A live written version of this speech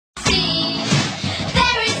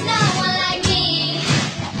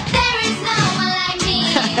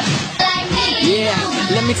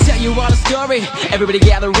you all a story. Everybody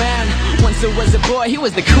gather round. Once there was a boy, he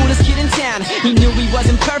was the coolest kid in town. He knew he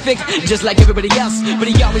wasn't perfect, just like everybody else, but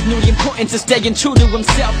he always knew the importance of staying true to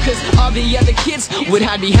himself. Cause all the other kids would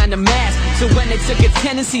hide behind a mask. So when they took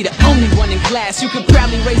attendance, he the only one in class. You could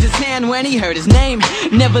probably raise his hand when he heard his name.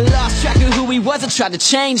 Never lost track of who he was or tried to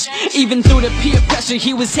change. Even through the peer pressure,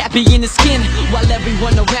 he was happy in his skin, while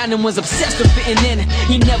everyone around him was obsessed with fitting in.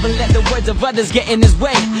 He never let the words of others get in his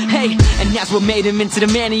way. Hey, and that's what made him into the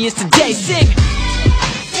man he is today. Sing!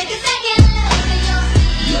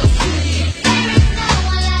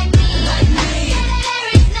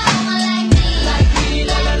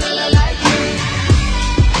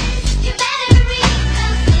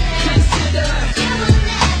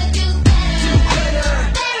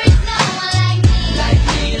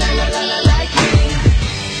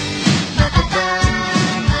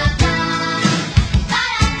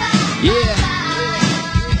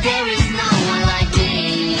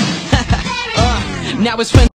 Now his friends